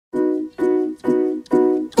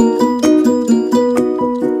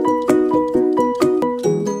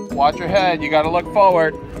watch your head. You gotta look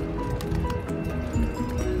forward.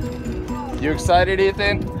 You excited,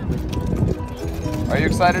 Ethan? Are you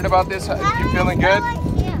excited about this? You feeling good?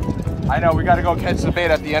 I know, we gotta go catch the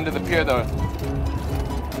bait at the end of the pier though.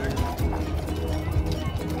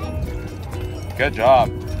 Good job.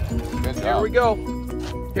 Good job. Here we go.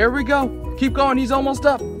 Here we go. Keep going, he's almost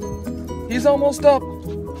up. He's almost up.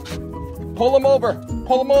 Pull him over,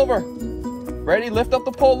 pull him over. Ready, lift up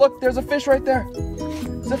the pole. Look, there's a fish right there.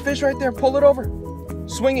 There's a fish right there, pull it over.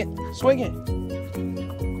 Swing it, swing it.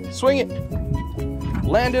 Swing it.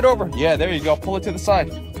 Land it over. Yeah, there you go, pull it to the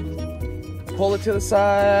side. Pull it to the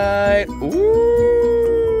side. Ooh,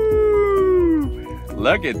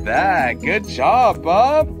 look at that. Good job,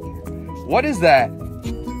 Bob. What is that?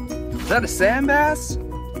 Is that a sand bass?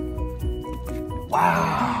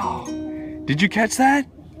 Wow. Did you catch that?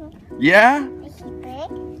 Yeah? Is he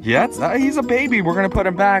big? Yeah, he's a baby. We're gonna put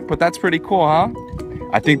him back, but that's pretty cool, huh?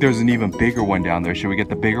 I think there's an even bigger one down there. Should we get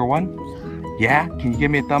the bigger one? Yeah? Can you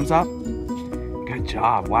give me a thumbs up? Good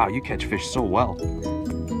job. Wow, you catch fish so well.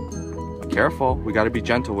 Careful, we gotta be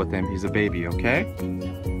gentle with him. He's a baby, okay?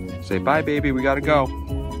 Say bye, baby, we gotta go.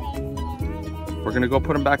 We're gonna go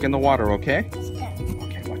put him back in the water, okay?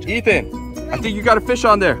 Okay, watch out. Ethan, I think you got a fish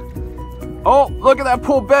on there. Oh, look at that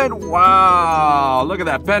pull bend. Wow, look at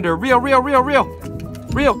that bender. Reel, reel, reel, reel.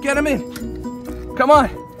 Reel, get him in. Come on.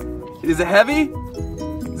 Is it heavy?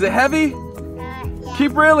 Is it heavy? Yeah.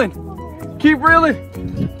 Keep reeling. Keep reeling.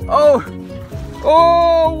 Oh,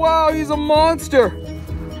 oh, wow, he's a monster.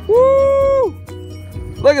 Woo!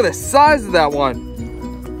 Look at the size of that one.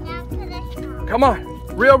 Now to the shore. Come on.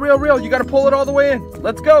 Reel, reel, reel. You got to pull it all the way in.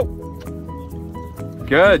 Let's go.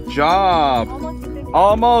 Good job.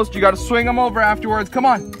 Almost. You got to swing them over afterwards. Come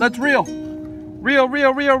on. Let's reel. Reel,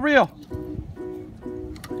 reel, reel, reel.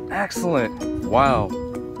 Excellent. Wow.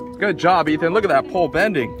 Good job, Ethan. Look at that pole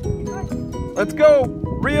bending. Let's go.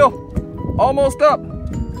 Reel. Almost up.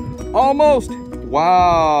 Almost.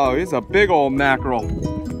 Wow. He's a big old mackerel.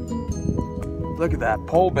 Look at that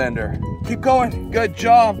pole bender. Keep going. Good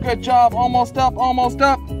job. Good job. Almost up. Almost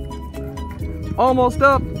up. Almost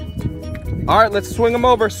up. All right, let's swing them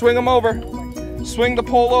over. Swing them over. Swing the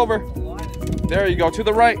pole over. There you go. To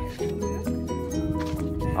the right.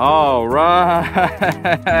 All right.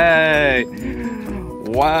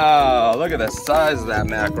 Wow. Look at the size of that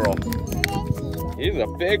mackerel. He's a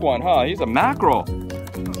big one, huh? He's a mackerel.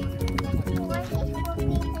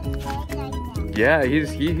 Yeah,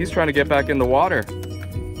 he's trying to get back in the water.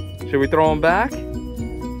 Should we throw him back?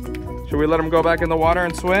 Should we let him go back in the water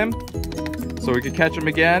and swim? So we can catch him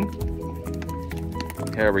again?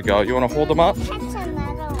 Here we go. You want to hold him up?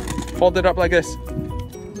 Hold it up like this.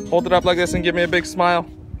 Hold it up like this and give me a big smile.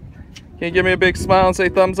 Can you give me a big smile and say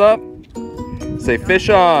thumbs up? Say fish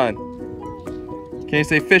on. Can you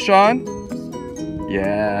say fish on?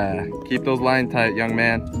 Yeah. Keep those lines tight, young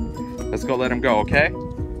man. Let's go let him go, okay?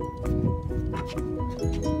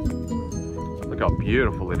 Look how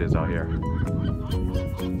beautiful it is out here.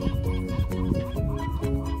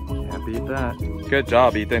 Can't beat that. Good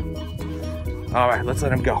job, Ethan. All right, let's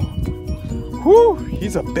let him go. Whew,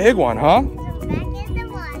 he's a big one, huh?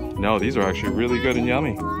 No, these are actually really good and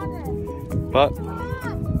yummy. But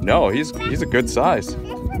no, he's a good size.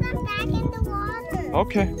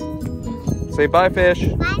 Okay. Say bye, fish.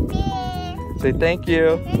 Bye, fish. Say thank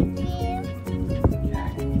you. Thank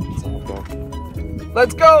you.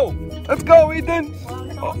 Let's go. Let's go, Ethan.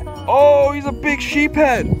 Oh, he's a big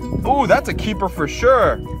sheephead. Oh, that's a keeper for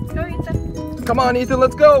sure. Go, Ethan. Come on, Ethan,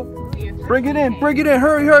 let's go. Bring it in, bring it in.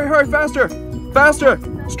 Hurry, hurry, hurry, faster. Faster,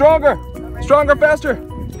 stronger, stronger, faster.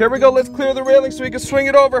 Here we go, let's clear the railing so we can swing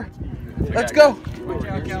it over. Let's go.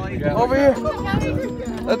 Over here.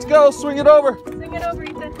 Let's go, swing it over. Swing it over,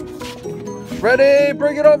 Ethan. Ready,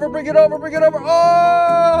 bring it over, bring it over, bring it over.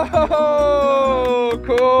 Oh,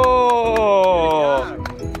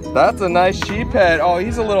 cool. That's a nice sheephead. Oh,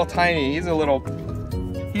 he's a little tiny. He's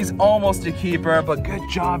almost a keeper, but good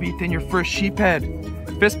job, Ethan, your first sheephead.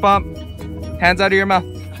 Fist bump. Hands out of your mouth.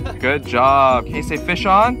 Good job. Can you say fish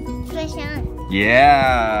on? Fish on.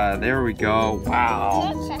 Yeah, there we go.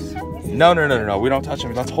 Wow. No, no, no, no, no. We don't touch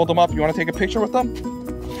them. Let's hold them up. You want to take a picture with them?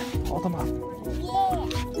 Hold them up.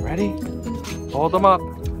 Yeah. Ready? Hold them up.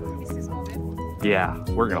 Yeah,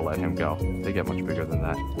 we're going to let him go. They get much bigger than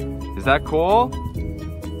that. Is that cool?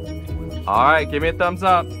 All right, give me a thumbs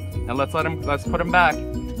up. And let's put him back.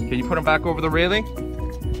 Can you put him back over the railing?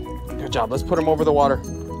 Good job. Let's put him over the water.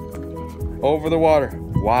 Over the water.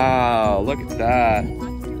 Wow, look at that.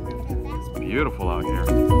 It's beautiful out here.